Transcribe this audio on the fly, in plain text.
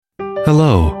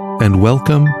Hello, and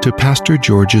welcome to Pastor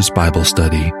George's Bible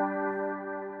Study.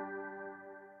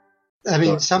 I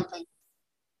mean, some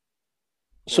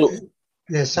So,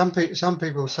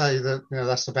 people say that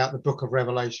that's about the book of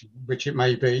Revelation, which it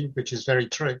may be, which is very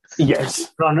true.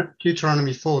 yes,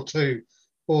 Deuteronomy 4:2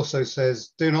 also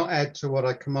says, "Do not add to what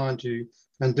I command you,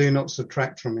 and do not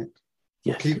subtract from it.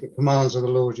 yes, Keep the commands of the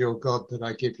Lord your God that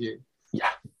I give you."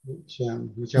 yeah, Which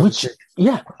obviously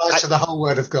applies to the whole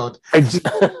Word of God.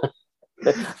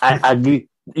 I agree.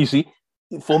 You see,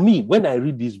 for me, when I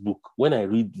read this book,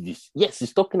 yes,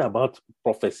 it's talking about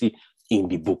prophecy in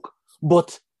the book.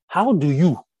 But how do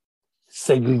you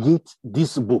segregate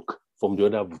this book from the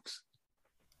other books?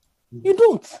 You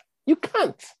don't. You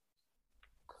can't.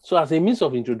 So as a means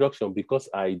of introduction, because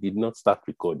I did not start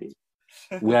recording,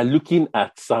 we are looking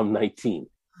at Psalm 19,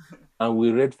 and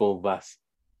we read from verse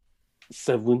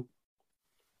 7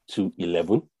 to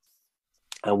 11,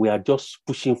 and we are just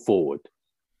pushing forward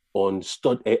on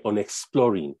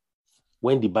exploring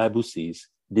when the Bible says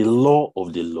the law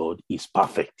of the Lord is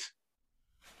perfect.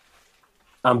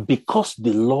 And because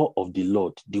the law of the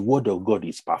Lord, the word of God,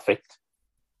 is perfect,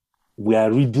 we are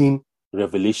reading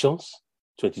Revelations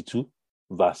 22,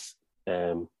 verse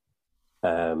 18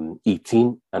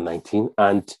 and 19.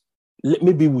 And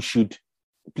maybe we should,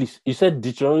 please, you said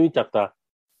Deuteronomy chapter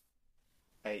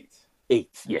 8. 8,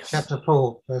 yes. Chapter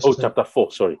 4. Chapter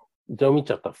 4, sorry. Deuteronomy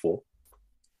chapter 4.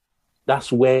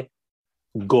 That's where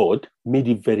God made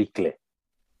it very clear.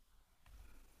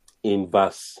 In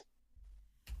verse.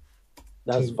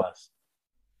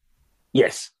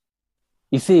 Yes.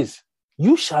 He says,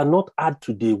 "You shall not add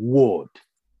to the word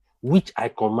which I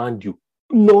command you,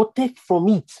 nor take from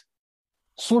it,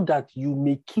 so that you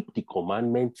may keep the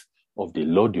commandments of the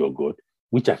Lord your God,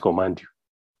 which I command you."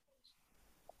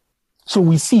 So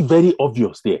we see very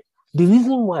obvious there. The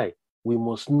reason why we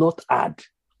must not add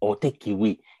or take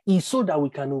away is so that we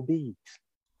can obey it.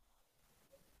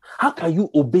 How can you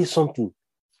obey something?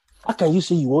 How can you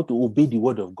say you want to obey the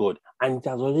word of God and it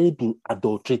has already been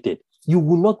adulterated? You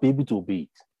will not be able to obey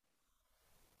it.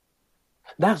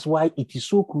 That's why it is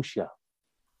so crucial.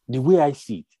 The way I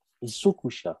see it, it's so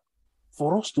crucial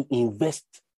for us to invest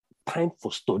time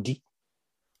for study,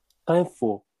 time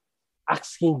for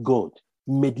asking God,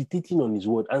 meditating on his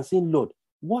word and saying, "Lord,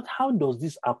 how does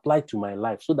this apply to my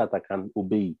life so that I can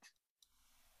obey it?"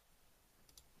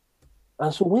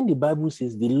 And so when the Bible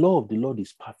says the law of the Lord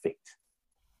is perfect,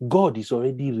 God is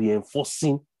already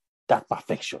reinforcing that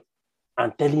perfection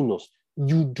and telling us,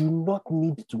 you do not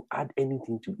need to add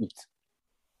anything to it.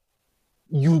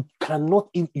 You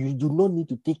do not need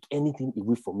to take anything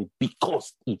away from it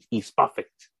because it is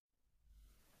perfect.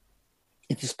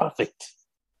 It is perfect.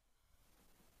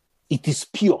 It is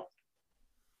pure.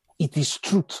 It is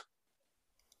truth.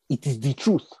 It is the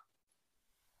truth.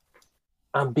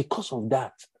 And because of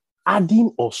that,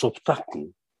 adding or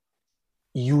subtracting,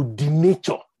 you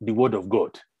denature the word of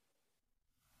God.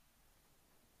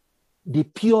 The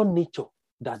pure nature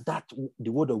that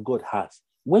the word of God has,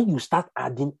 when you start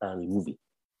adding and removing,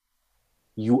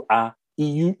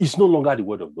 it's no longer the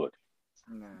word of God.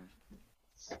 No.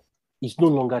 It's no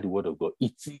longer the word of God.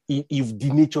 You've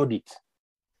denatured it.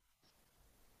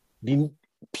 The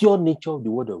pure nature of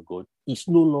the word of God is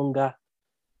no longer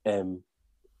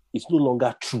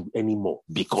true anymore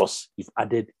because you've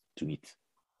added to it.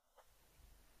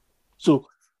 So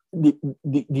the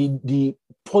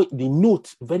point, the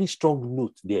note, very strong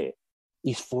note there,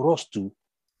 is for us to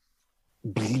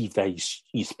believe that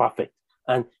is perfect.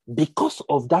 And because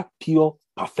of that pure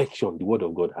perfection the word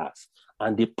of God has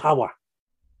and the power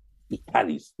it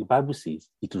carries, the Bible says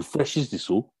it refreshes the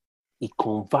soul, it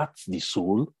converts the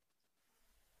soul.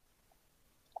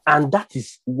 And that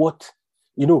is what,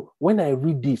 when I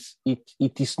read this, it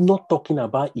is not talking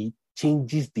about it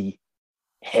changes the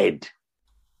head.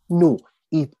 No,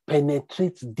 it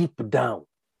penetrates deep down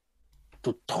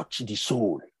to touch the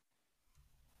soul.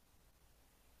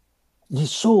 The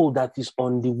soul that is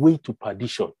on the way to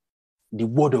perdition, the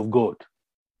word of God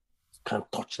can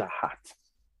touch that heart.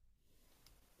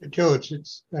 George,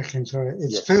 it's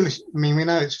foolish. I mean, we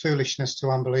know it's foolishness to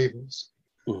unbelievers,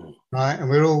 right? And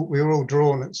we were all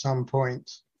drawn at some point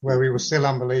where we were still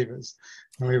unbelievers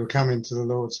and we were coming to the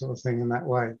Lord, sort of thing, in that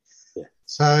way. Yeah.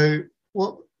 So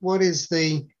what opens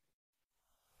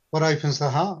the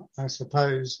heart, I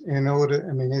suppose,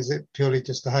 is it purely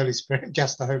just the Holy Spirit,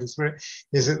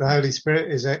 Is it the Holy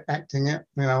Spirit? Is it acting it?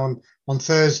 On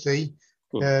Thursday,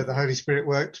 the Holy Spirit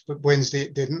worked, but Wednesday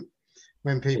it didn't,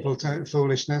 when people turn to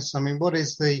foolishness. I mean, what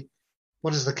is the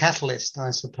catalyst,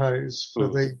 I suppose, for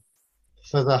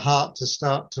the heart to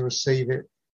start to receive it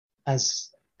as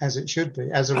it should be,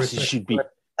 as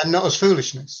And not as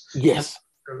foolishness. Yes.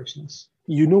 Foolishness.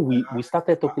 You know, we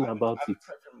started talking about it.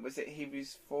 Was it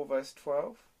Hebrews 4 verse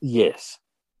 12? Yes.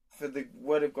 For the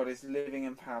word of God is living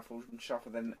and powerful and sharper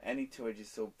than any two-edged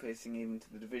sword, piercing even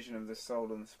to the division of the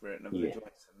soul and the spirit and of the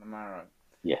joints and the marrow.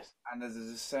 Yes. And as a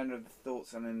discerner of the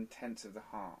thoughts and intents of the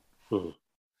heart.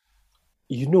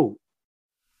 You know,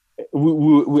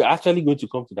 we're actually going to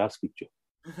come to that scripture.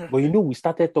 But you know, we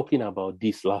started talking about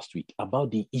this last week,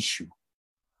 about the issue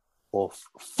of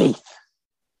faith.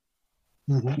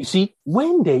 Mm-hmm. You see,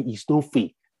 when there is no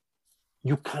faith,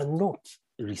 you cannot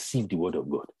receive the word of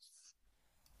God.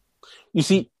 You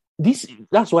see,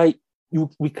 that's why you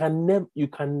can never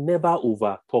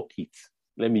overtalk it.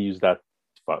 Let me use that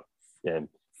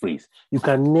phrase. You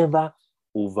can never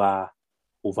over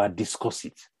discuss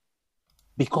it,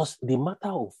 because the matter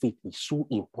of faith is so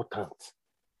important.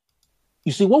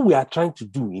 You see, what we are trying to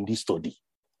do in this study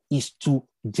is to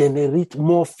generate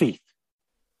more faith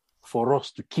for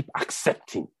us to keep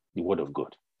accepting the word of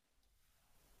God.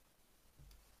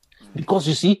 Because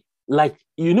you see, like,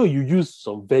 you know, you use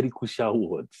some very crucial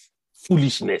words.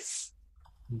 Foolishness.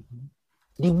 Mm-hmm.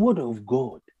 The word of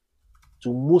God,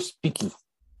 to most people,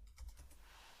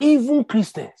 even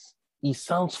Christians, it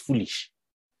sounds foolish.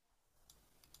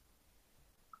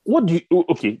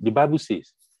 The Bible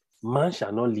says, man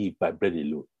shall not live by bread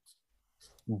alone,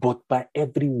 but by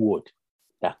every word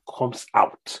that comes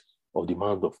out of the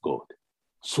mouth of God,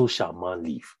 so shall man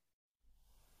live.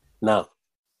 Now,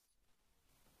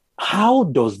 how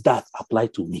does that apply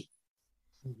to me?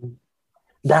 Mm-hmm.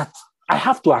 That I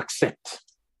have to accept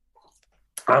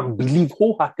and believe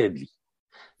wholeheartedly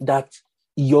that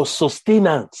your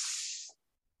sustenance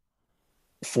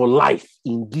for life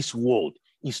in this world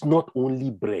is not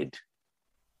only bread.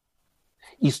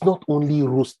 It's not only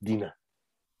roast dinner.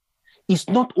 It's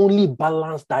not only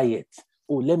balanced diet.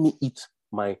 Oh, let me eat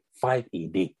my 5 a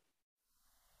day.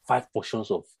 5 portions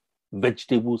of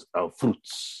vegetables and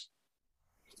fruits.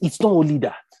 It's not only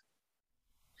that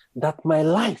my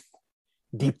life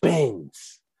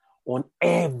depends on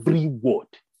every word.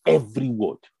 Every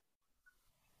word.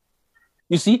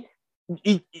 You see,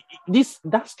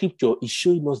 that scripture is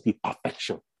showing us the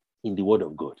perfection in the word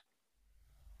of God.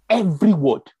 Every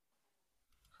word.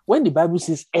 When the Bible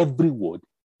says every word,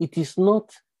 it is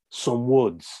not some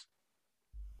words.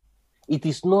 It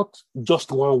is not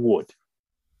just one word.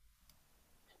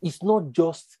 It's not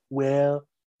just, well,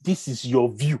 this is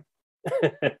your view.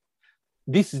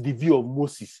 This is the view of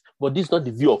Moses, but this is not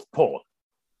the view of Paul.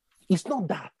 It's not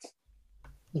that.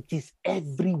 It is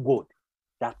every word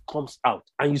that comes out.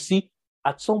 And you see,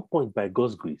 at some point, by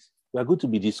God's grace, we are going to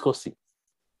be discussing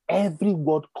every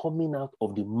word coming out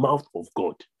of the mouth of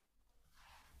God.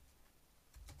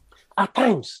 At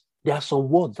times, there are some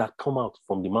words that come out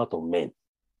from the mouth of men.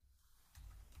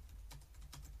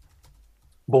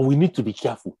 But we need to be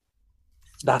careful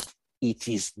that it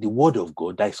is the word of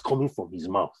God that is coming from his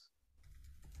mouth.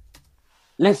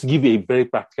 Let's give a very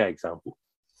practical example.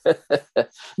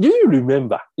 Do you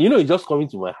remember? You know, it's just coming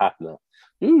to my heart now.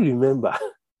 Do you remember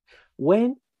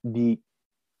when the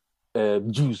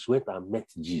Jews went and met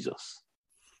Jesus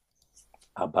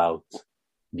about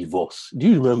divorce? Do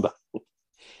you remember?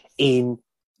 In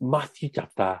Matthew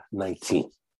chapter 19.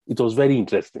 It was very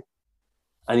interesting.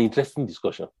 An interesting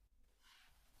discussion.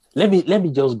 Let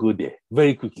me just go there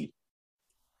very quickly.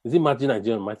 Is it Matthew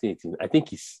 19 or Matthew 18? I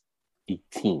think it's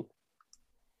 18.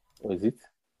 Or is it?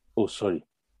 Oh, sorry.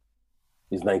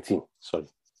 It's 19. Sorry.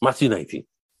 Matthew 19.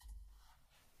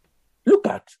 Look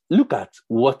at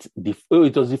what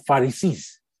it was the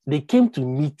Pharisees. They came to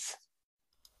meet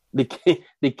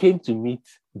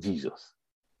Jesus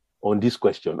on this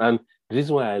question. And the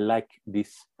reason why I like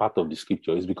this part of the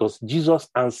scripture is because Jesus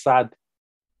answered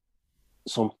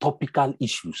some topical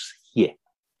issues here.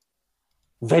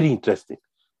 Very interesting.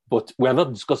 But we are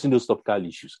not discussing those topical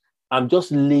issues. I'm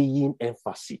just laying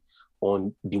emphasis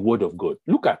on the word of God.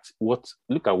 Look at what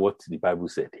the Bible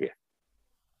said here.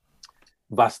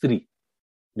 Verse 3.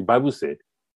 The Bible said,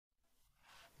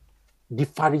 the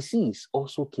Pharisees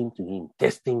also came to him,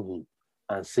 testing him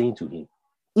and saying to him,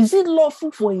 is it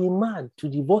lawful for a man to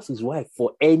divorce his wife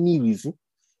for any reason?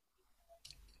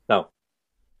 Now,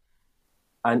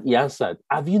 and he answered,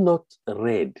 have you not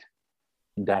read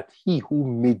that he who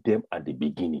made them at the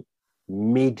beginning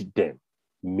made them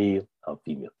male and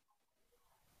female?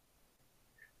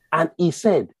 And he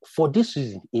said, for this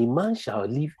reason, a man shall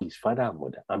leave his father and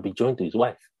mother and be joined to his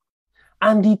wife,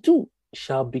 and the two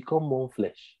shall become one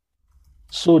flesh.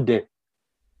 So then,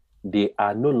 they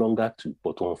are no longer two,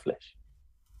 but one flesh.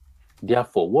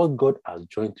 Therefore, what God has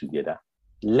joined together,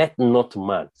 let not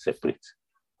man separate.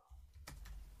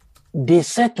 They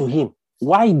said to him,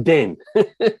 Why then?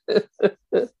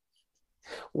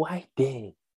 Why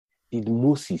then did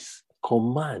Moses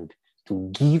command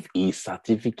to give a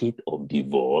certificate of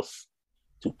divorce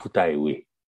to put her away?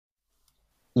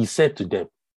 He said to them,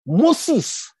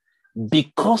 Moses,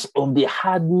 because of the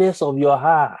hardness of your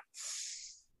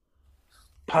hearts,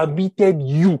 permitted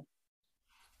you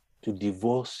to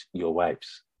divorce your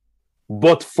wives.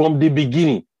 But from the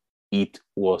beginning, it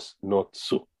was not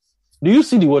so. Do you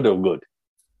see the word of God?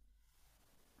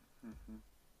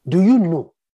 Do you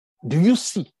know? Do you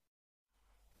see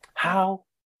how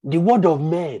the word of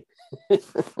man?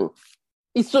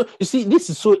 It's so, you see, this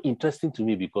is so interesting to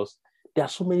me because there are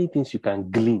so many things you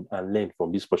can glean and learn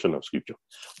from this portion of scripture.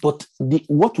 But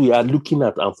what we are looking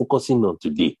at and focusing on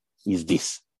today is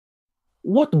this.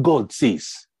 What God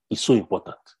says is so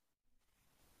important.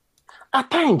 At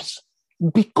times,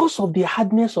 because of the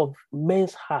hardness of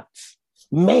men's hearts,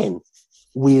 men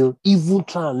will even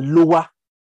try and lower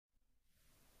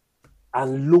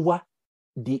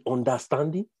the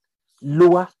understanding,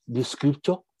 lower the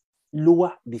scripture,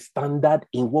 lower the standard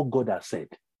in what God has said.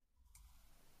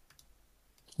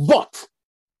 But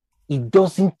it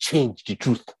doesn't change the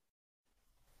truth.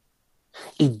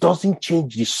 It doesn't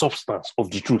change the substance of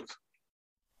the truth.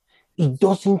 It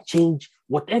doesn't change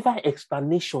whatever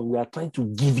explanation we are trying to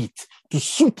give it to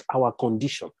suit our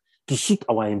condition, to suit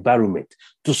our environment,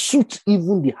 to suit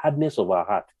even the hardness of our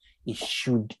heart.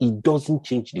 It doesn't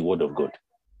change the word of God.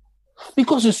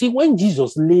 Because you see, when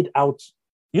Jesus laid out,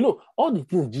 all the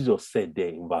things Jesus said there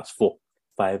in verse 4,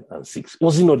 5, and 6,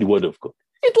 was it not the word of God?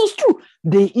 It was true.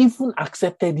 They even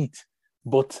accepted it.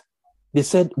 But they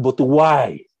said, but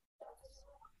why?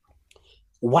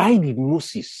 Why did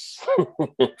Moses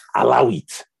allow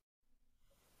it?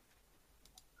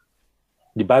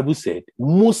 The Bible said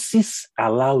Moses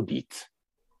allowed it.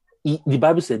 The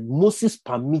Bible said Moses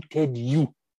permitted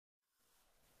you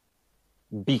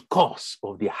because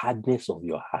of the hardness of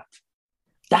your heart.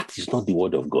 That is not the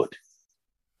word of God.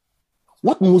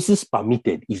 What Moses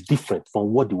permitted is different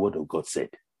from what the word of God said.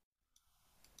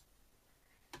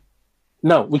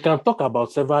 Now, we can talk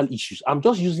about several issues. I'm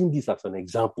just using this as an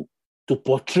example to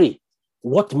portray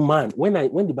what man, when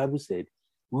the Bible said,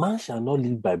 man shall not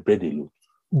live by bread alone,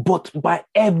 but by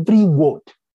every word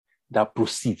that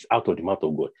proceeds out of the mouth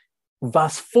of God.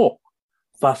 Verse 4,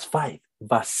 verse 5,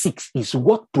 verse 6 is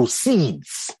what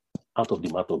proceeds out of the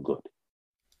mouth of God.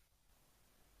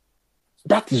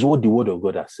 That is what the word of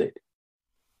God has said.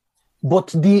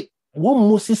 But what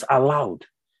Moses allowed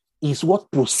is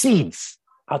what proceeds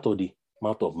out of the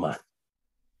mouth of man.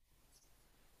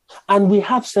 And we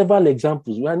have several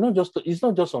examples. It's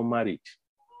not just on marriage.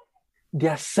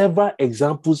 There are several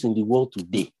examples in the world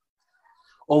today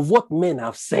of what men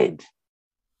have said,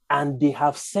 and they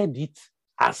have said it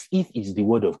as if it's the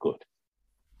word of God.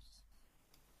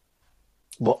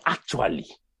 But actually,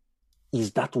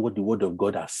 is that what the word of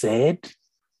God has said?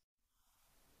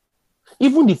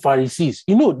 Even the Pharisees,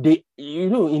 in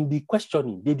the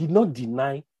questioning, they did not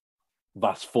deny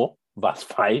verse 4, verse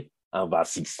 5, and verse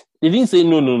 6. They didn't say,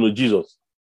 no, Jesus,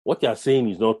 what you are saying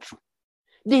is not true.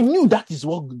 They knew that is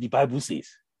what the Bible says.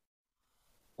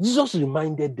 Jesus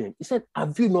reminded them. He said,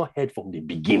 have you not heard from the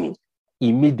beginning?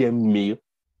 He made them male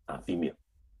and female.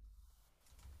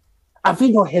 Have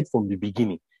you not heard from the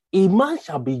beginning? A man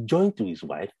shall be joined to his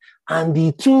wife, and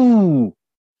the two,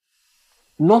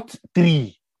 not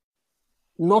 3,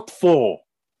 not 4,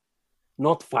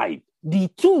 not 5. The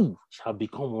two shall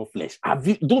become one flesh.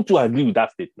 Don't you agree with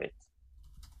that statement?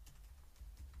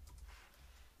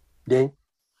 Then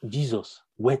Jesus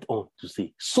went on to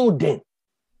say, so then,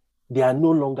 they are no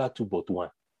longer two but one.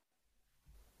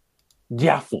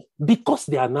 Therefore, because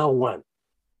they are now one,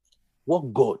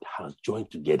 what God has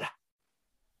joined together,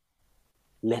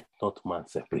 let not man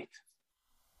separate.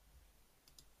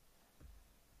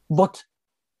 But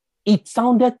it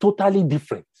sounded totally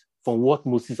different from what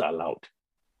Moses allowed.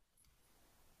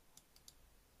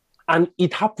 And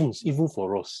it happens even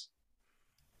for us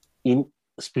in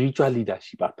spiritual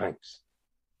leadership at times.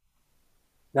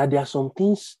 That there are some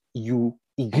things you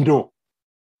ignore.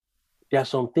 There are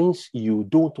some things you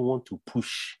don't want to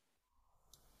push.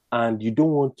 And you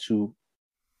don't want to,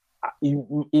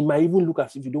 it might even look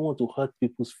as if you don't want to hurt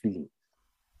people's feelings.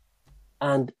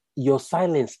 And your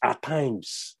silence at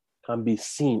times can be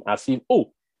seen as if,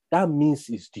 that means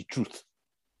it's the truth.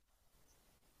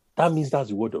 That means that's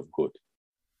the word of God.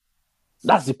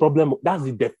 That's the problem. That's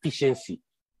the deficiency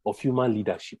of human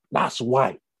leadership. That's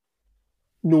why,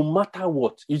 no matter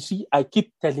what, you see, I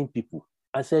keep telling people,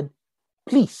 I said,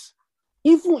 please,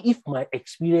 even if my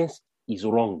experience is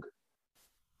wrong,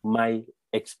 my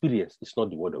experience is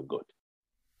not the word of God.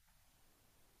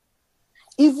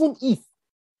 Even if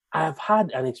I've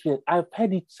had an experience, I've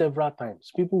heard it several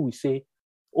times. People will say,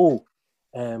 oh,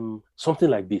 something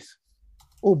like this.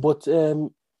 Oh, but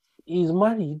he's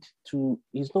married to,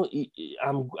 he's not,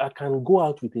 I can go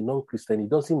out with a non-Christian. It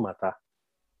doesn't matter.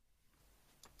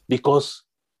 Because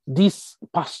this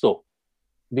pastor,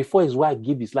 before his wife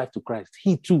gave his life to Christ,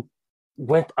 he too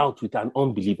went out with an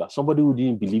unbeliever, somebody who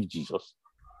didn't believe Jesus.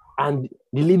 And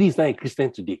the lady is not a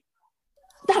Christian today.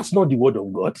 That's not the word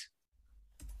of God.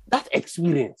 That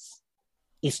experience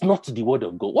is not the word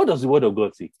of God. What does the word of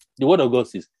God say? The word of God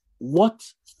says, what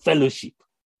fellowship,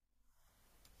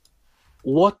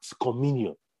 what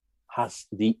communion has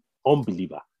the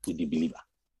unbeliever with the believer?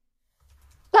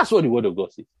 That's what the word of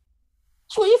God says.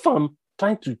 So if I'm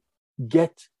trying to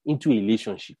get into a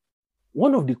relationship,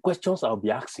 one of the questions I'll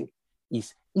be asking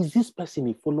is this person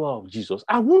a follower of Jesus?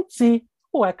 I won't say,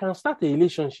 oh, I can start a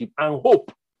relationship and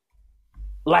hope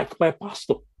like my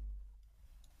pastor,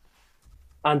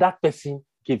 and that person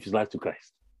gave his life to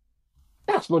Christ.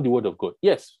 That's not the word of God.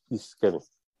 Yes, please, Kevin.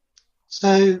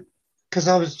 So, because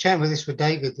I was chatting with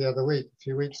David the other week, a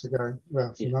few weeks ago,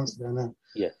 well, a few months ago now.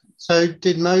 Yeah. So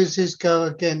did Moses go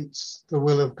against the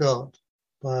will of God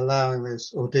by allowing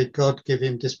this, or did God give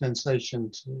him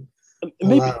dispensation to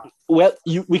maybe allow? Well,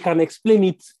 we can explain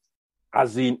it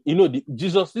as in,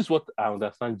 Jesus, this is what I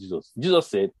understand Jesus. Jesus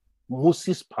said,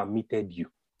 Moses permitted you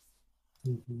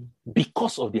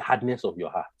because of the hardness of your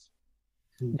heart.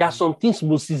 There are some things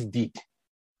Moses did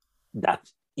that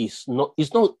it's not,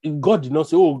 God did not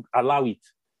say, oh, allow it.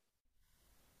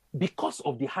 Because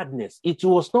of the hardness, it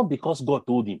was not because God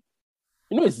told him.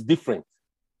 It's different.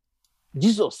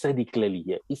 Jesus said it clearly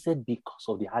here. He said, because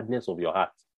of the hardness of your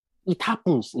heart. It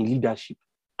happens in leadership.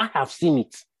 I have seen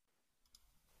it.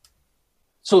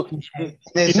 So,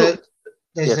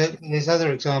 there's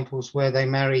other examples where they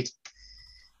married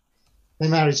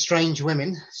strange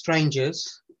women,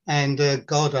 strangers, and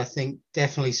God, I think,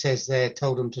 definitely says there,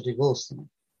 told them to divorce them.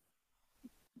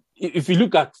 If you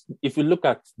look at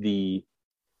the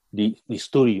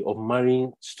story of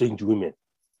marrying strange women,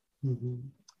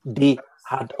 they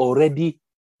had already,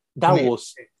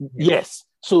 yes.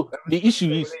 So the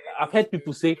issue is, I've heard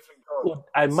people say, oh,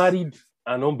 I married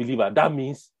an unbeliever. That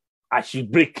means I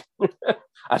should break.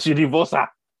 I should divorce her.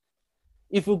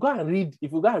 If you go and read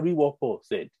what Paul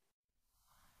said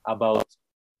about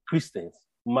Christians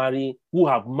who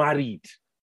have married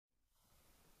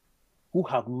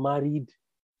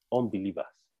unbelievers,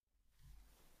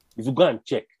 if you go and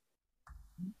check,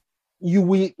 you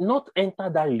will not enter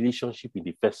that relationship in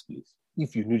the first place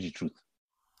if you knew the truth,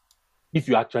 if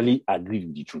you actually agree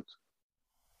with the truth.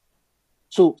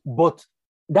 So, but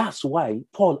that's why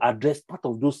Paul addressed part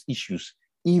of those issues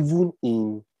even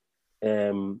in,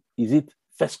 is it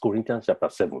 1 Corinthians chapter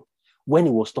 7, when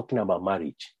he was talking about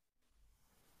marriage.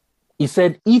 He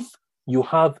said, if you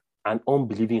have an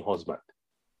unbelieving husband,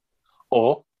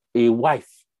 or a wife,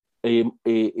 a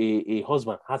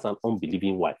husband has an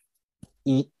unbelieving wife,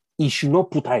 he should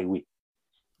not put her away.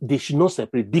 They should not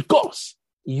separate, because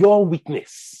your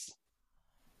weakness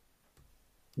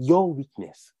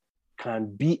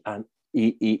can be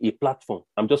a platform.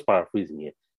 I'm just paraphrasing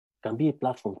here. Can be a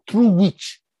platform through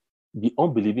which the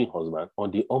unbelieving husband or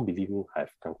the unbelieving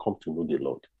wife can come to know the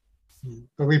Lord.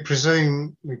 But we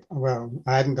presume,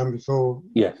 I hadn't done before,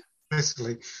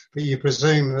 basically, but you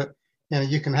presume that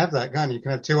you can have that, can't you? You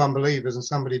can have two unbelievers and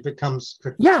somebody becomes...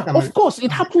 of course,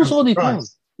 it happens all the time.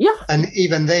 Yeah. And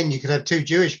even then you could have two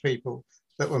Jewish people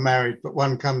that were married, but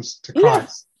one comes to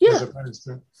Christ as opposed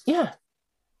to... Yeah.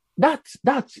 That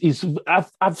is,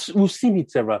 we've seen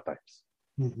it several times.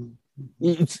 Mm-hmm.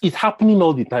 It's happening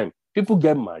all the time. People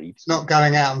get married. It's not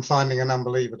going out and finding an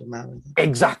unbeliever to marry.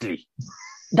 Exactly.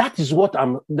 That's what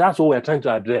we're trying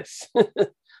to address.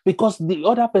 Because the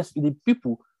other person, the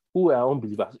people who are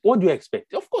unbelievers, what do you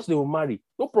expect? Of course they will marry,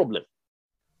 no problem.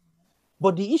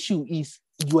 But the issue is,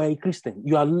 you are a Christian,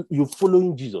 you're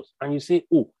following Jesus, and you say,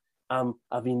 oh, I'm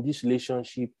in this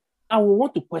relationship. I will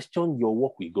want to question your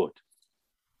walk with God.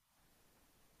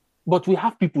 But we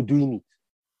have people doing it.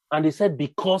 And they said,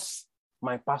 because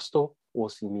my pastor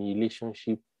was in a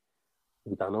relationship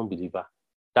with an unbeliever,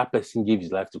 that person gave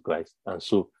his life to Christ. And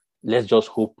so let's just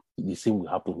hope the same will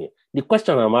happen here. The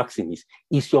question I'm asking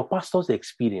is your pastor's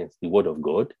experience the word of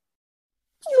God?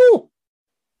 No.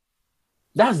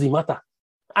 That's the matter.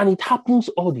 And it happens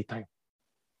all the time.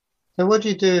 So what do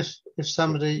you do if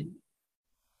somebody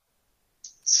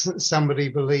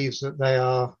believes that they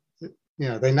are,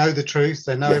 they know the truth,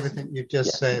 they know everything you've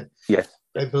just said. Yes.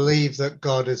 They believe that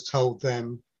God has told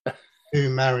them to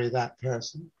marry that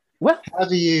person. Well, how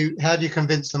do you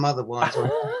convince them otherwise?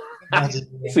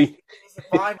 See,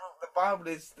 the Bible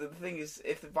is the thing is,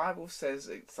 if the Bible says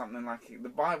something like the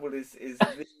Bible is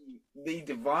the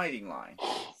dividing line.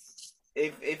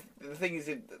 If the thing is,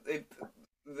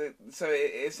 so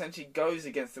it essentially goes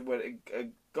against the word.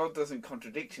 God doesn't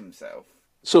contradict himself.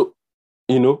 So,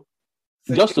 so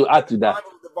just to add to that,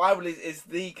 the Bible is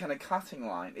the kind of cutting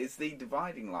line. It's the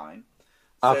dividing line.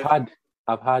 So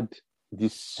I've had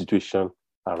this situation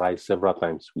arise several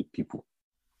times with people,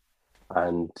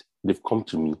 and they've come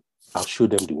to me. I'll show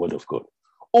them the word of God.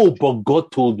 Oh, but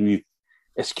God told me,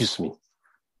 excuse me.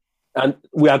 And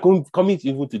we are coming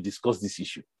even to discuss this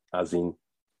issue, as in,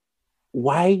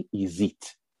 why is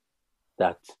it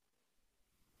that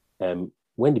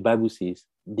when the Bible says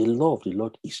the law of the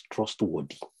Lord is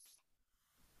trustworthy,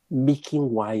 making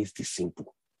wise the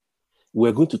simple?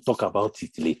 We're going to talk about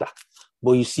it later.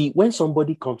 But you see, when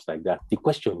somebody comes like that, the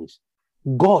question is,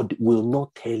 God will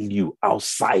not tell you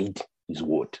outside his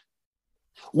word.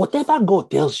 Whatever God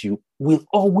tells you will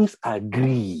always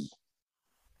agree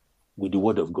with the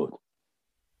word of God.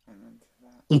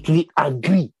 It will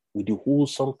agree with the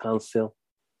wholesome counsel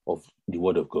of the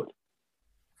word of God.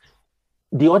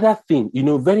 The other thing,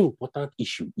 very important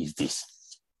issue is this.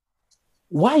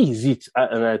 Why is it,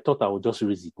 and I thought I would just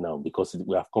raise it now because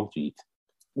we have come to it.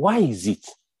 Why is it,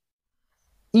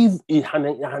 if it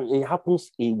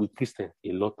happens with Christians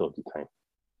a lot of the time,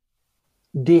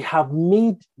 they have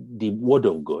made the word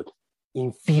of God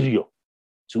inferior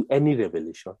to any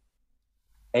revelation,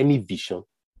 any vision?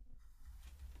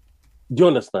 Do you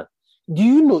understand? Do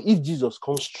you know if Jesus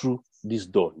comes through this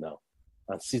door now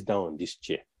and sits down on this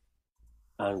chair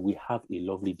and we have a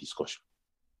lovely discussion?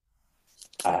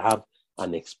 I have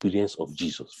an experience of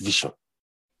Jesus, vision.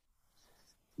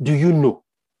 Do you know,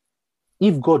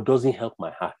 if God doesn't help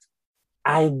my heart,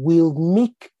 I will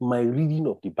make my reading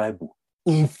of the Bible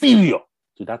inferior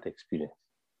to that experience?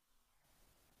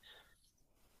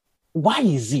 Why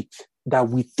is it that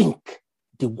we think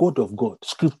the word of God,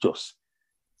 scriptures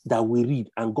that we read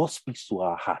and God speaks to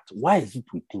our heart, why is it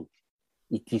we think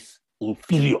it is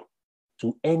inferior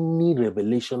to any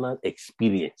revelational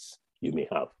experience you may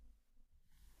have?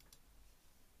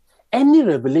 Any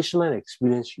revelational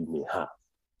experience you may have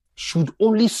should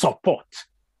only support,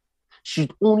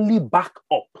 should only back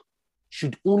up,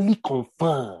 should only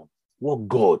confirm what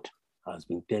God has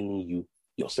been telling you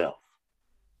yourself.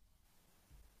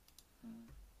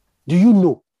 Do you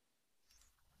know,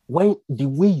 when the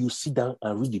way you sit down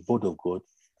and read the word of God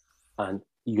and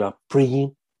you are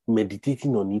praying,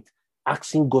 meditating on it,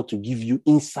 asking God to give you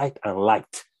insight and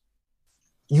light,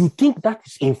 you think that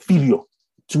is inferior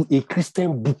to a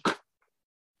Christian book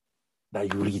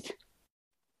that you read.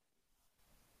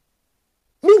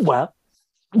 Meanwhile,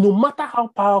 no matter how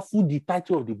powerful the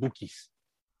title of the book is,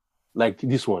 like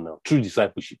this one now, True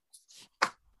Discipleship,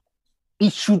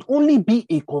 it should only be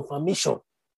a confirmation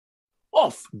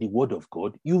of the word of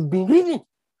God you've been reading.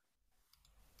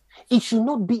 It should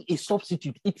not be a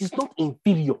substitute. It is not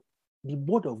inferior. The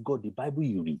word of God, the Bible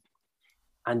you read,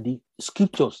 and the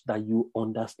scriptures that you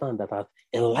understand that have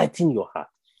enlightened your heart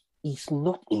is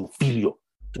not inferior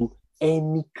to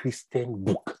any Christian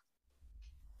book.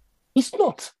 It's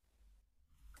not.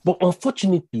 But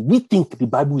unfortunately, we think the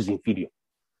Bible is inferior.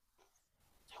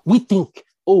 We think,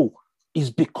 it's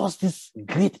because this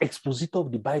great expositor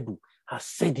of the Bible has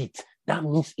said it, that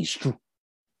means it's true.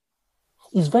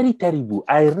 It's very terrible.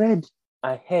 I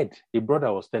heard a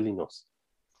brother was telling us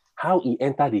how he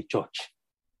entered a church.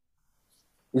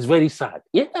 It's very sad.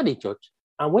 He entered a church,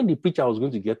 and when the preacher was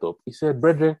going to get up, he said,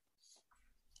 "Brethren,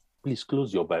 please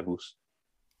close your Bibles.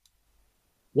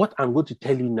 What I'm going to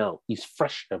tell you now is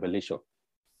fresh revelation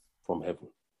from heaven.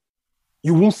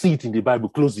 You won't see it in the Bible.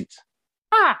 Close it."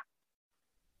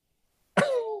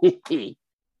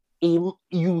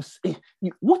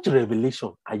 What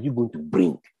revelation are you going to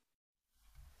bring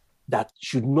that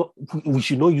we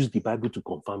should not use the Bible to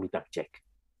confirm it and check?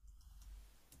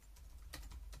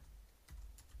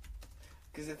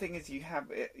 Because the thing is, you have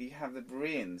the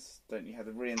Bereans, don't you? Have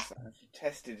the Bereans that actually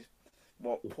tested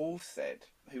what Paul said,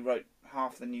 who wrote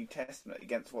half the New Testament,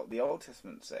 against what the Old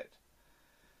Testament said.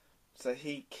 So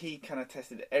he kind of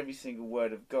tested every single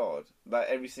word of God, like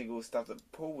every single stuff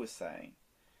that Paul was saying,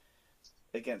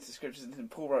 against the scriptures. And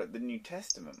Paul wrote the New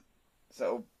Testament,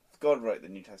 so God wrote the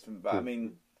New Testament. But I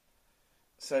mean,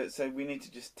 so we need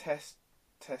to just test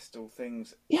all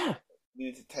things. Yeah, we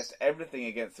need to test everything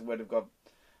against the word of God,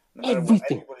 no matter everything.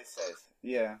 what anybody says.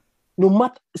 Yeah. No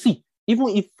matter, see, even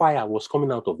if fire was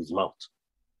coming out of his mouth,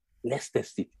 let's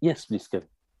test it. Yes, please, Kevin.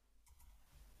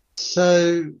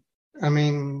 So, I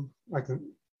mean,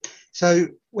 so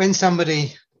when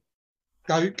somebody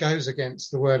goes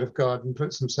against the word of God and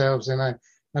puts themselves in a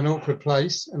an awkward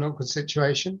place, an awkward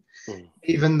situation,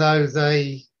 even though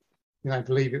they,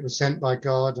 believe it was sent by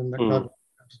God and that God was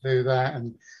going to do that,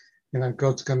 and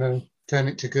God's going to turn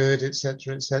it to good,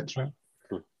 etc., etc.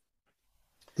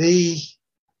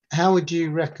 How would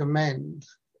you recommend?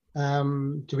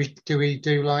 Do we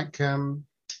do like?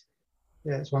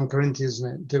 It's 1 Corinthians,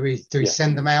 isn't it? Do we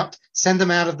send them out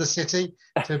of the city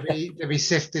to be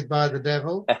sifted by the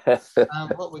devil?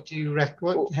 What would you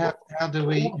recommend? How do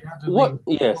we?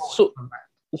 Yes.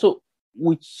 So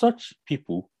with such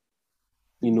people,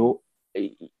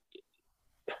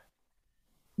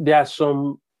 there are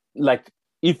some, like,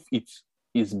 if it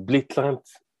is blatant,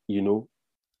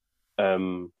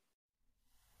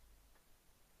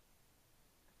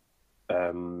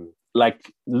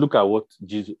 like, look at what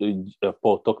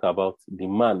Paul talked about, the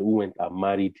man who went and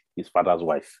married his father's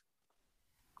wife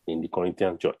in the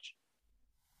Corinthian church.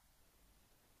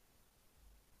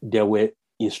 There were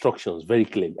instructions very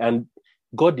clear, and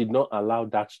God did not allow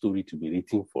that story to be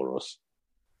written for us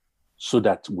so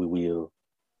that we will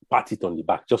pat it on the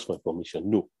back just for information.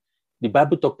 No. The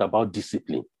Bible talked about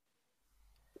discipline.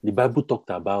 The Bible talked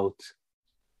about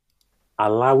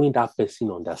allowing that person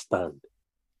understand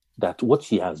that what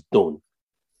he has done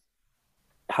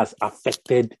has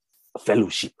affected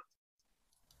fellowship.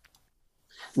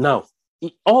 Now,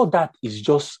 all that is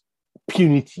just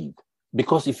punitive,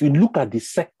 because if you look at the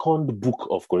second book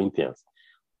of Corinthians,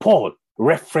 Paul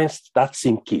referenced that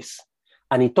same case,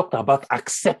 and he talked about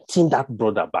accepting that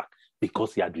brother back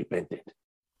because he had repented.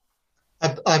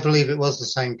 I believe it was the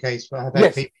same case, but I've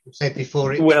had people said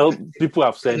before it. Well, people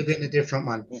have said it could have been a different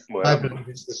one. Well, I believe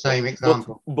it's the same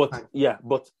example. But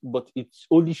it's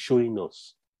only showing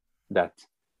us that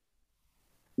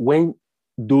when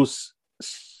those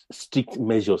strict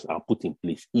measures are put in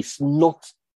place, it's not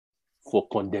for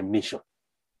condemnation.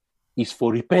 It's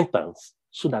for repentance,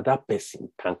 so that that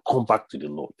person can come back to the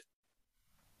Lord.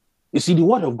 You see, the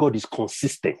word of God is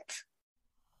consistent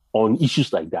on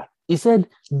issues like that. He said,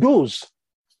 those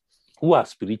who are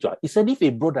spiritual, he said, if a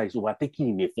brother is overtaken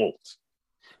in a fault,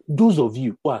 those of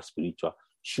you who are spiritual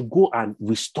should go and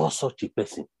restore such a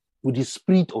person with the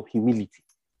spirit of humility,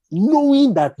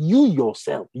 knowing that you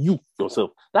yourself,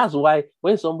 that's why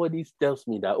when somebody tells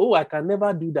me that, I can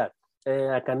never do that,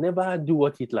 I can never do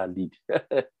what Hitler did,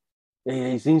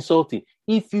 it's insulting.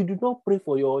 If you do not pray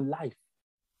for your life,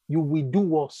 you will do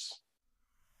worse.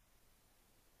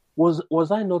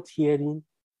 Was I not hearing?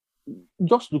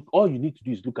 Just look, all you need to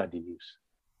do is look at the news.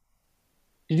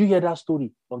 Did you hear that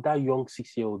story of that young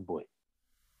 6-year-old boy?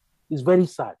 It's very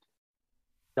sad.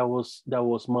 That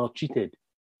was maltreated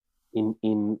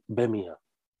in Birmingham.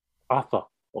 Arthur,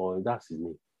 or that's his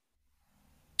name.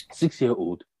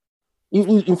 6-year-old.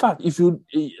 In fact, if you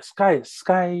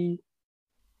Sky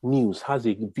News has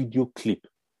a video clip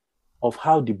of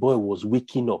how the boy was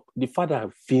waking up. The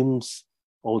father films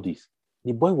all this.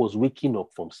 The boy was waking up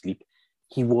from sleep.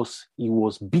 He was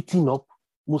beaten up,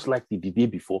 most likely the day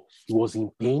before. He was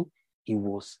in pain.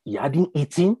 He hadn't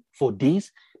eaten for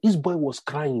days. This boy was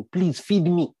crying, please feed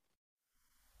me.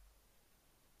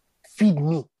 Feed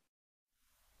me.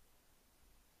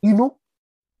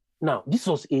 Now, this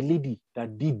was a lady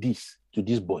that did this to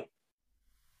this boy.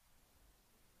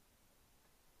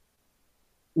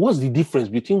 What's the difference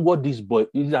between what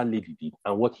that lady did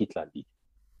and what Hitler did?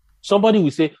 Somebody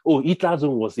will say, Hitler's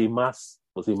own was a mass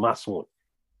one.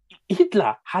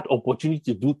 Hitler had opportunity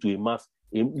to do to a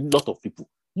lot of people.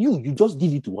 You just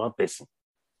did it to one person.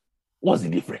 What's the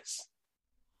difference?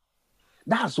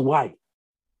 That's why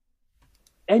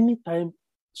anytime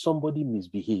somebody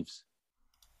misbehaves,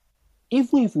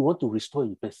 even if you want to restore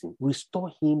a person, restore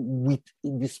him with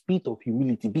the spirit of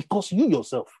humility, because you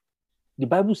yourself, the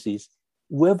Bible says,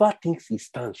 whoever thinks he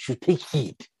stands should take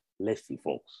heed lest he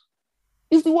falls.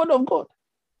 It's the word of God.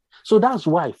 So that's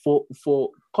why for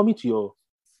coming to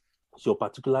the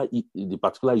particular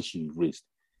issue you raised,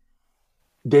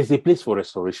 there's a place for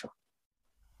restoration.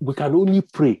 We can only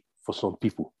pray for some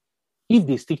people. If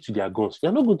they stick to their guns,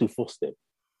 you're not going to force them.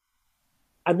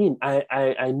 I mean,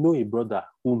 I know a brother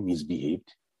who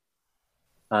misbehaved,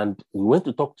 and we went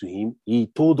to talk to him. He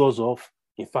told us off.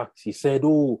 In fact, he said,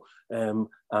 I'm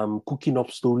cooking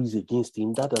up stories against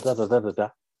him,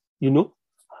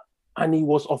 and he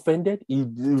was offended. He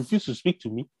refused to speak to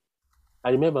me. I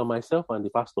remember myself and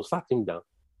the pastor sat him down,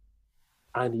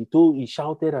 and he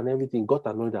shouted and everything, got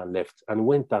annoyed and left, and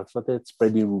went and started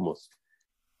spreading rumors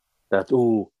that,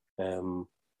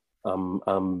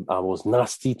 I was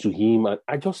nasty to him. And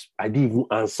I didn't even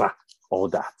answer all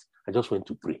that. I just went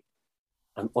to pray.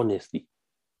 And honestly,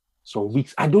 some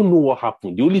weeks, I don't know what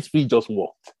happened. The Holy Spirit just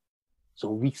walked.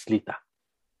 Some weeks later,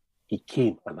 he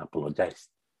came and apologized.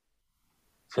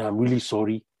 Say, I'm really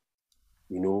sorry,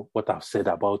 what I've said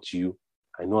about you.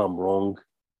 I know I'm wrong,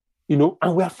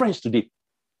 and we are friends today.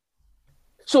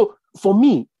 So for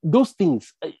me, those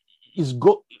things is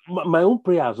God. My own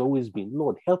prayer has always been,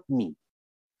 Lord, help me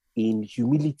in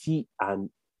humility and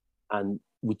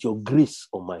with your grace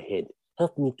on my head.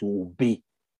 Help me to obey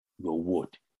your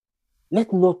word.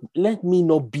 Let me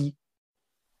not be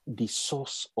the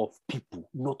source of people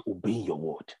not obeying your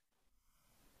word.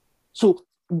 So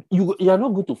you are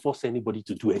not going to force anybody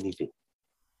to do anything.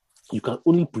 You can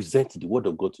only present the word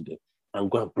of God to them and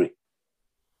go and pray.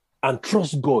 And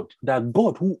trust God, that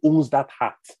God who owns that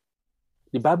heart.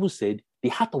 The Bible said the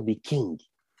heart of a king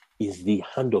is the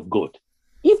hand of God.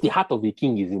 If the heart of a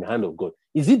king is in the hand of God,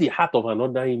 is it the heart of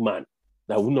another man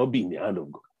that will not be in the hand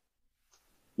of God?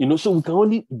 So we can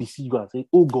only beseech God and say,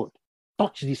 oh God,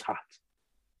 touch this heart.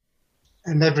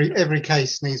 And every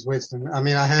case needs wisdom. I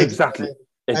mean, I heard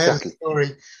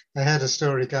a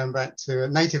story going back to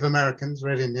Native Americans,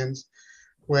 Red Indians,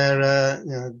 where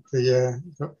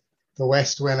the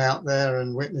West went out there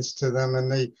and witnessed to them,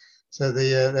 and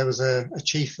there was a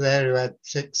chief there who had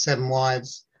 6-7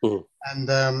 wives,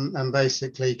 and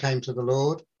basically came to the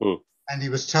Lord, and he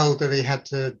was told that he had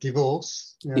to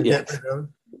divorce, get rid of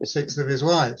 6 of his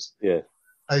wives. Yeah,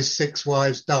 those 6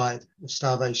 wives died of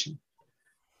starvation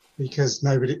because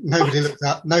nobody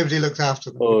looked after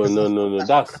them. Oh no,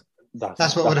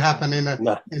 that's what would happen in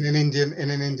an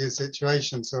Indian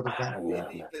situation, sort of thing.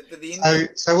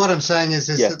 So what I'm saying is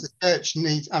that the church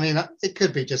needs. I mean, it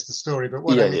could be just a story, but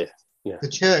the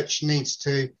church needs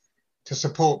to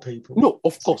support people. No,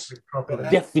 of course,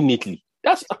 definitely.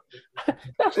 That's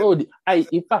all.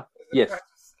 In fact, yes.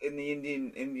 In the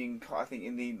Indian, I think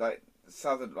in the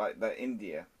southern,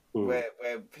 India,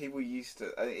 where people used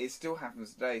to, it still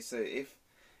happens today. So if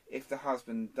the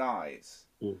husband dies,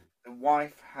 the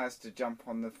wife has to jump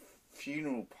on the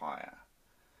funeral pyre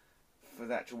for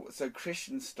that. So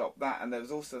Christians stopped that, and there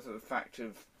was also the fact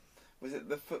of, was it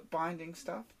the foot binding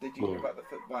stuff? Did you hear about the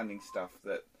foot binding stuff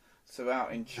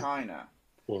out in China?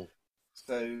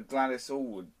 So Gladys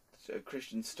Allwood,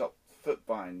 Christians stopped foot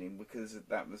binding because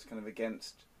that was kind of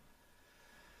against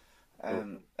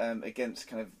kind of,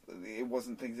 it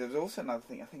wasn't things. There was also another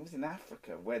thing, I think it was in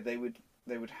Africa, where they would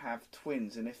have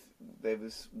twins, and if there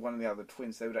was one of the other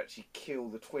twins, they would actually kill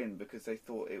the twin because they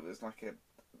thought it was like a.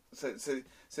 So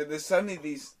there's so many of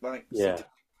these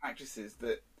practices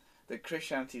that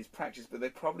Christianity is practiced, but they're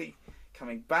probably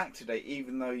coming back today,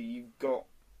 even though you've got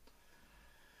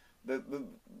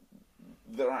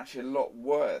they're actually a lot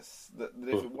worse. That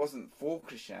if it wasn't for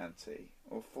Christianity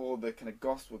or for the kind of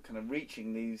gospel kind of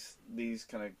reaching these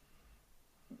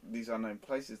unknown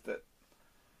places, that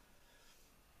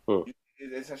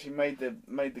it's actually made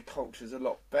the cultures a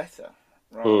lot better,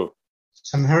 right?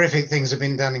 Some horrific things have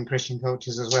been done in Christian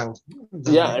cultures as well.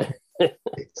 Yeah.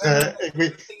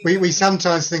 We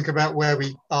sometimes think about where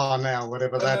we are now,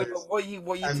 whatever that is. What you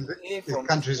and hear from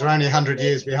countries are only 100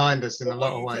 years behind us in a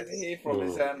lot of ways. What you hear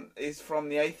from is from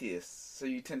the atheists. So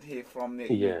you tend to hear from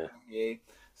the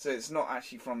So it's not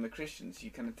actually from the Christians.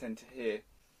 You kind of tend to hear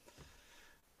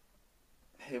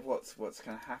what's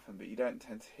going to happen, but you don't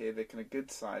tend to hear the kind of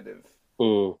good side of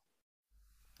the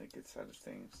good side of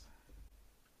things.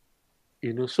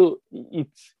 So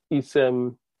it's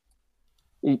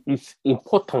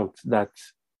important that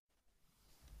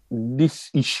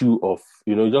this issue of,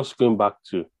 just going back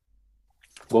to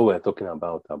what we're talking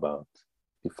about the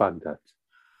fact that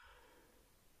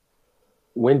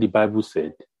when the Bible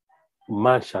said,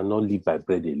 man shall not live by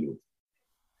bread alone,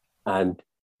 and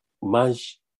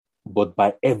but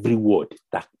by every word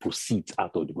that proceeds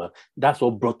out of the mouth, that's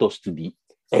what brought us to the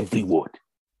every word.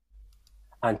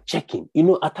 And checking,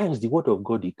 at times the word of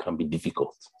God, it can be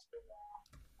difficult.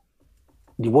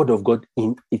 The word of God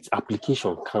in its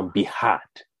application can be hard.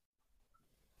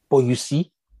 But you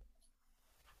see,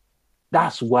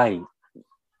 that's why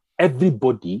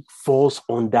everybody falls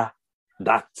under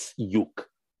that yoke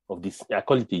of this. I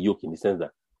call it a yoke in the sense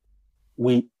that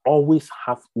we always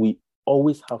have to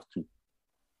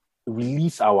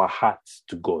release our hearts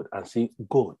to God and say,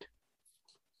 God,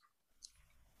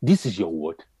 this is your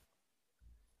word.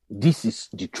 This is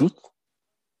the truth.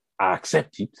 I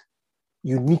accept it.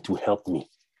 You need to help me.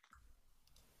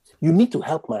 You need to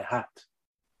help my heart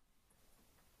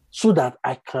so that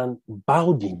I can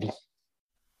bow the knee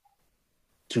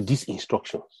to these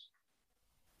instructions.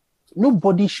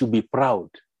 Nobody should be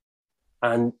proud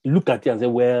and look at it and say,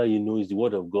 well, it's the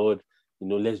word of God.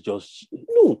 Let's just...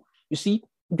 No, you see,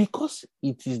 because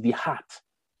it is the heart,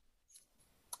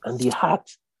 and the heart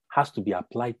has to be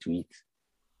applied to it.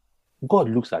 God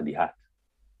looks at the heart.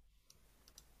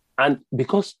 And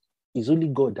because It's only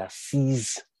God that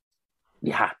sees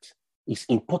the heart. It's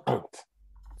important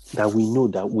that we know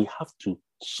that we have to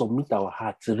submit our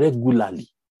hearts regularly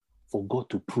for God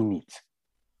to prune it,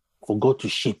 for God to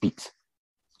shape it,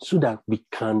 so that we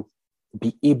can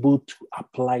be able to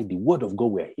apply the word of God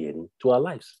we are hearing to our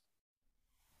lives.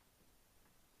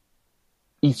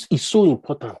 It's so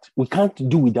important. We can't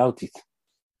do without it.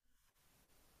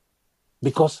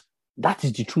 Because that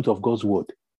is the truth of God's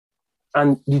word.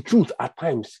 And the truth at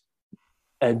times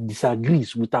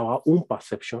disagrees with our own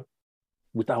perception,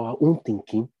 with our own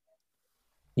thinking.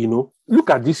 You know,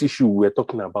 look at this issue we're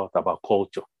talking about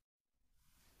culture.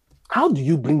 How do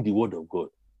you bring the word of God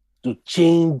to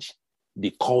change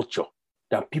the culture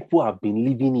that people have been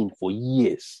living in for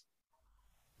years?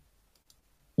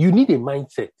 You need a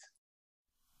mindset.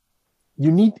 You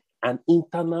need an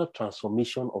internal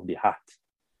transformation of the heart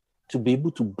to be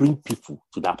able to bring people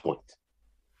to that point.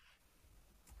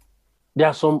 There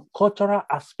are some cultural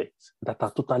aspects that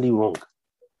are totally wrong.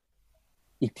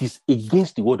 It is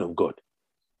against the word of God.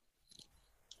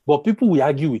 But people will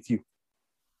argue with you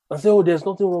and say, oh, there's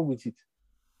nothing wrong with it.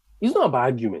 It's not about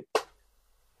argument.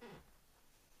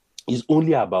 It's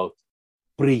only about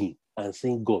praying and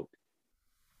saying, God,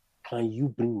 can you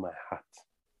bring my heart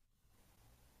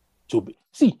to be?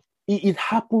 See, it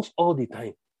happens all the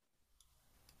time.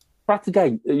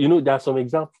 Practically, you know, there are some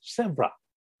examples, several.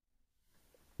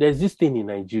 There's this thing in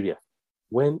Nigeria,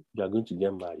 when you are going to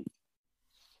get married,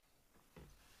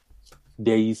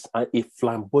 there is a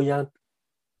flamboyant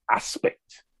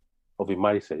aspect of a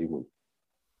marriage ceremony.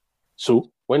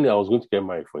 So, when I was going to get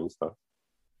married, for instance,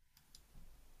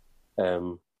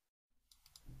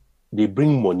 they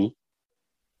bring money.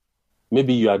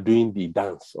 Maybe you are doing the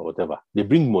dance or whatever. They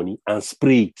bring money and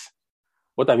spray it.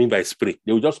 What I mean by spray,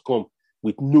 they will just come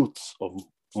with notes of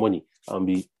money and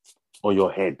be on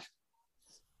your head.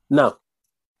 Now,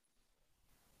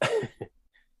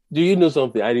 do you know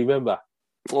something? I remember,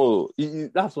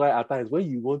 that's why at times when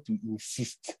you want to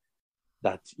insist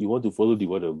that you want to follow the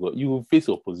word of God, you will face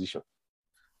opposition.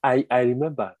 I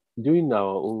remember during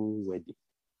our own wedding,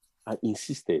 I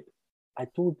insisted. I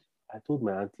told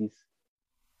my aunties,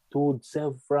 told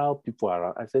several people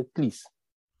around, I said, please,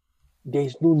 there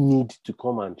is no need to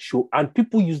come and show. And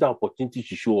people use that opportunity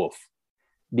to show off.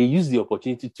 They use the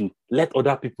opportunity to let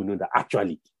other people know that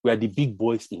actually we are the big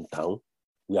boys in town.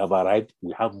 We have arrived.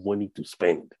 We have money to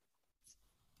spend.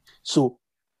 So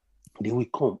they will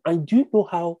come. And do you know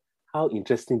how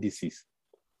interesting this is?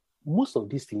 Most of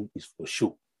these things is for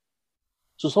show.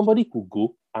 So somebody could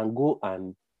go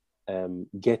and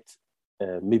get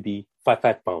maybe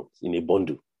 £5 in a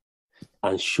bundle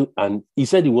and shoot. And he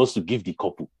said he wants to give the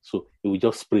couple. So he will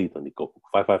just spray it on the couple,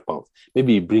 £5.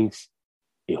 Maybe he brings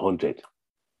 100.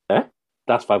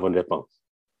 That's £500.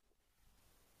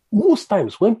 Most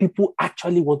times when people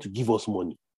actually want to give us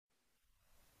money,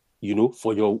 you know,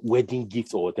 for your wedding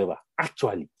gift or whatever,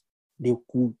 actually, they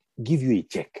could give you a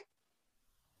check.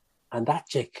 And that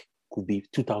check could be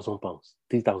 £2,000,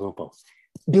 £3,000.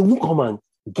 They won't come and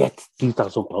get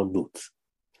 £3,000 notes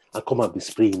and come and be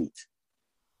spraying it.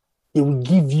 They will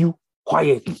give you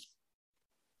quietly.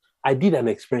 I did an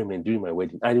experiment during my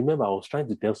wedding. I remember I was trying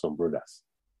to tell some brothers.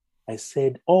 I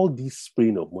said, all this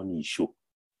spraying of money is show.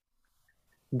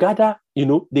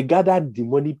 They gathered the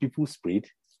money people sprayed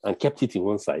and kept it in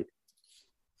one side.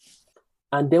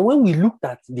 And then when we looked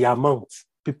at the amount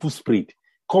people sprayed,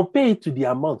 compare it to the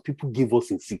amount people gave us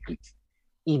in secret,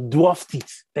 it dwarfed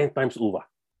it 10 times over.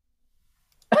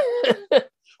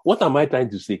 What am I trying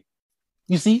to say?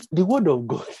 You see, the word of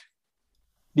God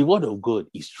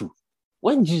is true.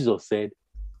 When Jesus said,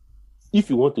 if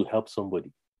you want to help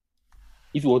somebody,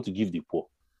 if you want to give the poor,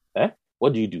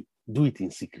 what do? Do it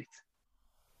in secret.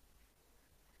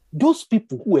 Those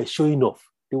people who were showing off,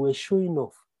 they were showing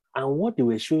off. And what they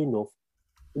were showing off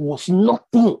was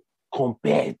nothing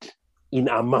compared in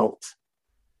amount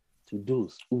to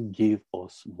those who gave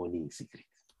us money in secret.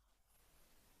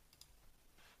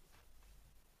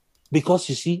 Because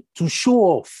you see, to show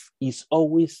off is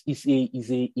always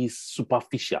is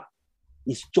superficial.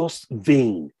 It's just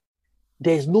vain.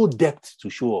 There's no depth to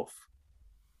show off.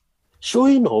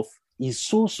 Showing off is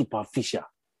so superficial.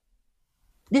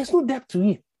 There's no depth to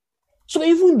it. So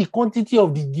even the quantity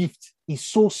of the gift is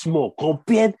so small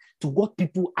compared to what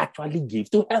people actually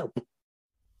give to help.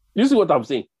 You see what I'm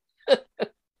saying?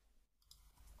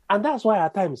 And that's why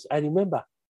at times, I remember,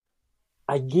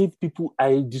 I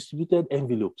distributed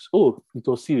envelopes. Oh, it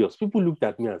was serious. People looked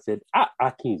at me and said,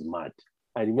 Akin is mad.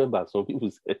 I remember some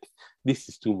people said, this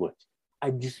is too much.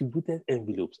 I distributed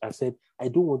envelopes. I said, I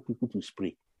don't want people to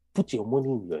spray. Put your money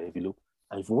in your envelope.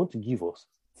 And if you want to give us,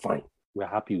 fine. We're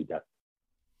happy with that.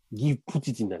 Put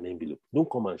it in an envelope. Don't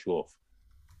come and show off.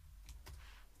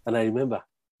 And I remember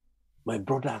my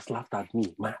brothers laughed at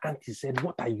me. My auntie said,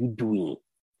 what are you doing?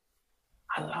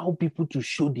 Allow people to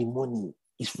show the money.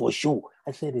 It's for show.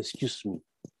 I said, excuse me.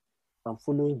 I'm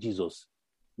following Jesus.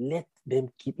 Let them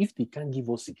keep. If they can't give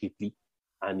us secretly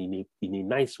and in a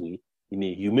nice way, in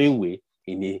a humane way,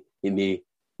 in a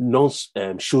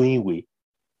non-showing way,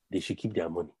 they should keep their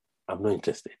money. I'm not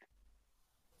interested.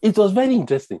 It was very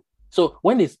interesting. So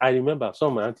I remember some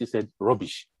of my aunties said,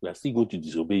 rubbish, we are still going to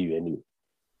disobey you anyway.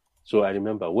 So I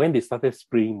remember when they started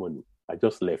spraying money, I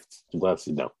just left to go and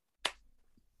sit down.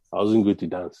 I wasn't going to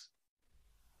dance.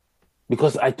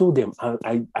 Because I told them,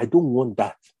 I don't want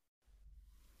that.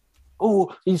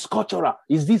 Oh, it's cultural.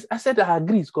 Is this? I said, I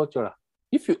agree, it's cultural.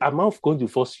 I'm not going to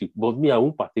force you, but me, I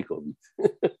won't partake of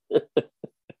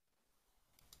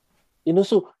it.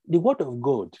 So the word of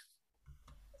God,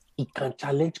 it can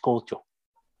challenge culture.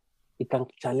 It can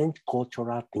challenge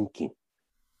cultural thinking.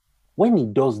 When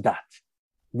it does that,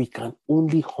 we can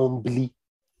only humbly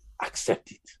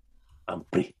accept it and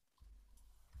pray.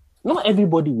 Not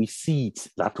everybody will see it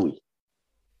that way.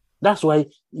 That's why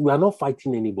we are not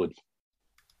fighting anybody.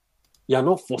 You are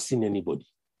not forcing anybody.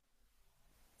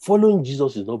 Following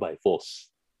Jesus is not by force.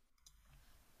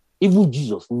 Even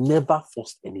Jesus never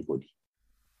forced anybody.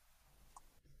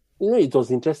 It was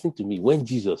interesting to me when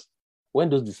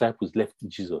those disciples left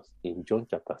Jesus in John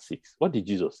chapter 6, what did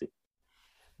Jesus say?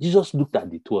 Jesus looked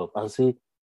at the 12 and said,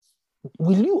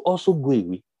 will you also go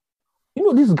away?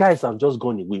 These guys have just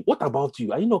gone away. What about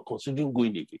you? Are you not considering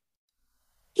going away?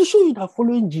 To show you that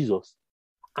following Jesus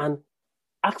and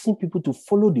asking people to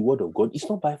follow the word of God is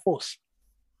not by force.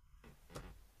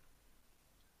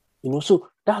 So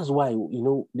that's why,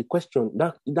 the question,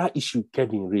 that issue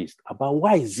Kevin raised about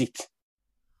why is it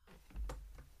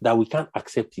that we can't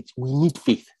accept it? We need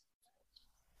faith.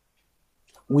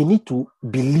 We need to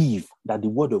believe that the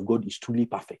word of God is truly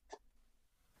perfect.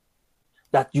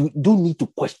 That you don't need to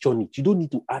question it. You don't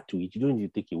need to add to it. You don't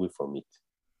need to take away from it.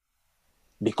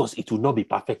 Because it will not be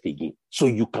perfect again. So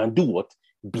you can do what?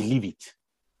 Believe it.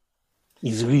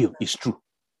 It's real. It's true.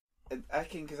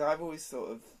 Because I've always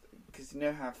thought of, because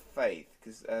have faith,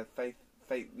 because faith,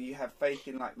 you have faith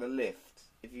in like the lift.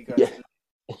 If you go to the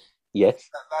lift. Yes.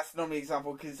 That's normally an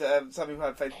example, because some people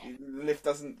have faith the lift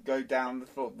doesn't go down the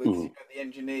floor, because the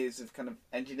engineers have kind of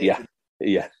engineered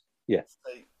it. Yeah.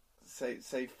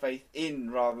 So faith in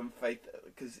rather than faith,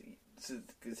 because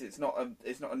it's not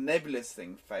a nebulous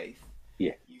thing. Faith.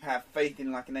 Yeah. You have faith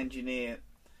in like an engineer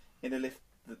in a lift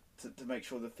to make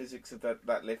sure the physics of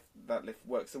that lift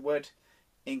works. The word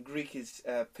in Greek is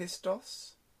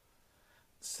pistos,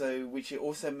 which it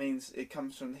also means it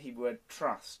comes from the Hebrew word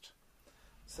trust.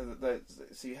 So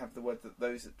you have the word that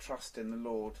those that trust in the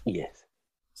Lord. Yes.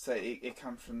 So it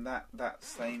comes from that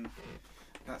same.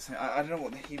 I don't know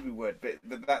what the Hebrew word, but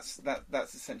that's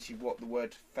essentially what the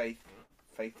word faith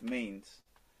means.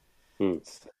 So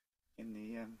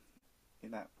in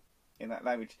that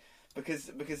language, because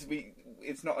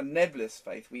it's not a nebulous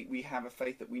faith. We have a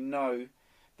faith that we know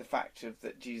the fact of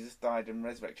that Jesus died and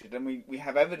resurrected, and we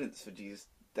have evidence for Jesus'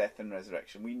 death and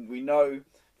resurrection. We know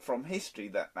from history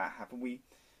that happened.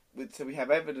 So we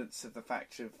have evidence of the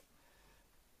fact of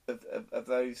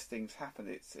those things happen.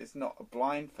 It's not a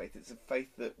blind faith. It's a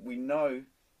faith that we know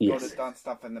God has done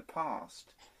stuff in the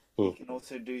past. He can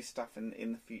also do stuff in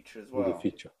the future as well. In the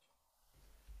future.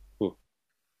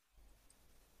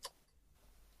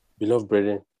 Beloved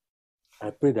brethren,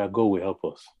 I pray that God will help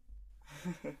us.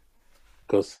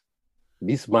 Because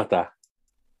this matter,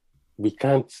 we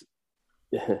can't,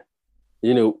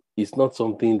 it's not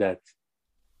something that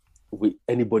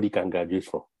anybody can graduate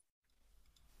from.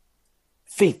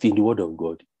 Faith in the word of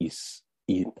God is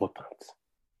important.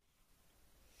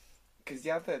 Because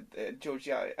the other, George,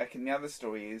 I reckon the other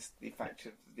story is the fact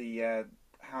of the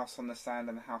house on the sand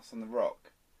and the house on the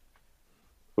rock.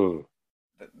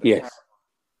 Yes.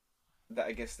 That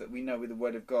I guess that we know with the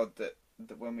word of God that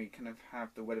when we kind of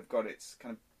have the word of God, it's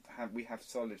kind of we have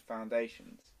solid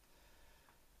foundations.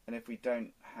 And if we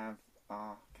don't have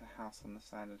our kind of house on the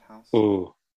sand and house,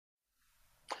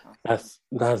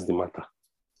 that's the matter.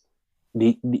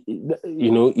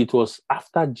 It was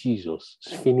after Jesus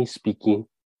finished speaking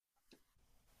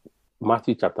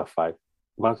Matthew chapter 5,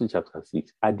 Matthew chapter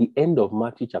 6. At the end of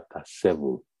Matthew chapter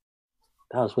 7,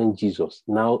 that was when Jesus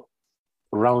now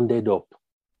rounded up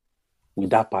with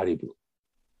that parable.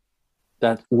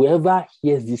 That whoever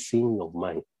hears this saying of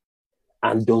mine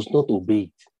and does not obey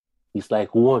it is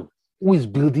like one who is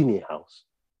building a house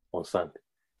on sand.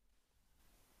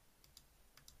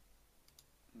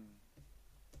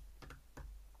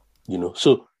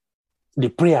 So The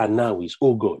prayer now is,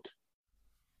 oh God,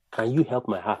 can you help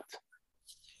my heart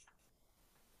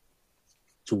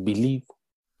to believe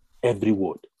every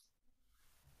word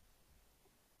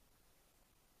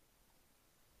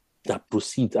that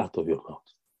proceeds out of your mouth?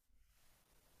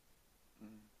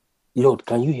 Lord,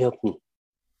 can you help me?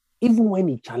 Even when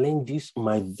it challenges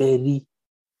my very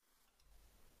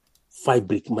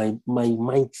fabric, my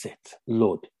mindset,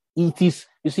 Lord, it is,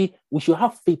 you see, we should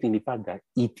have faith in the fact that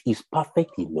it is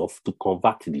perfect enough to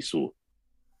convert the soul,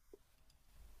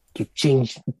 to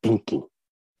change thinking.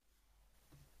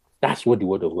 That's what the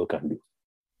word of God can do.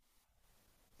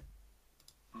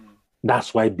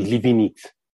 That's why believing it,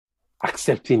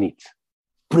 accepting it,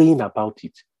 praying about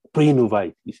it, praying over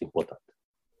it is important.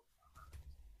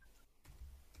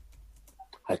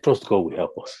 I trust God will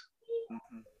help us.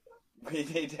 We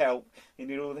need help. We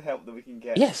need all the help that we can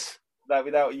get. Yes. Like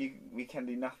without you, we can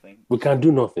do nothing. We can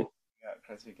do nothing. Without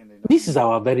Christ, we can do nothing. This is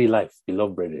our very life,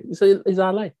 beloved brethren. It's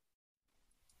our life.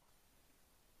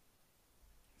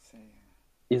 So, yeah.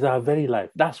 It's our very life.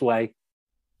 That's why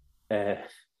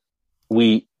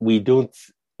we don't,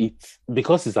 it's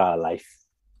because it's our life.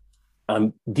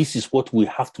 And this is what we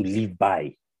have to live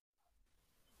by.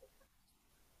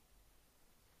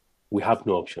 We have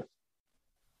no option.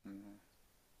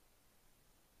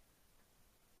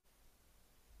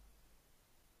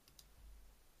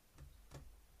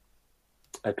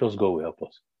 I trust God will help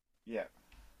us. Yeah.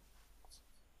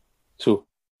 So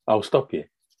I'll stop here.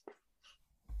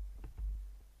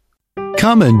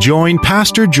 Come and join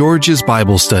Pastor George's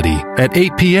Bible study at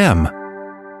 8 p.m.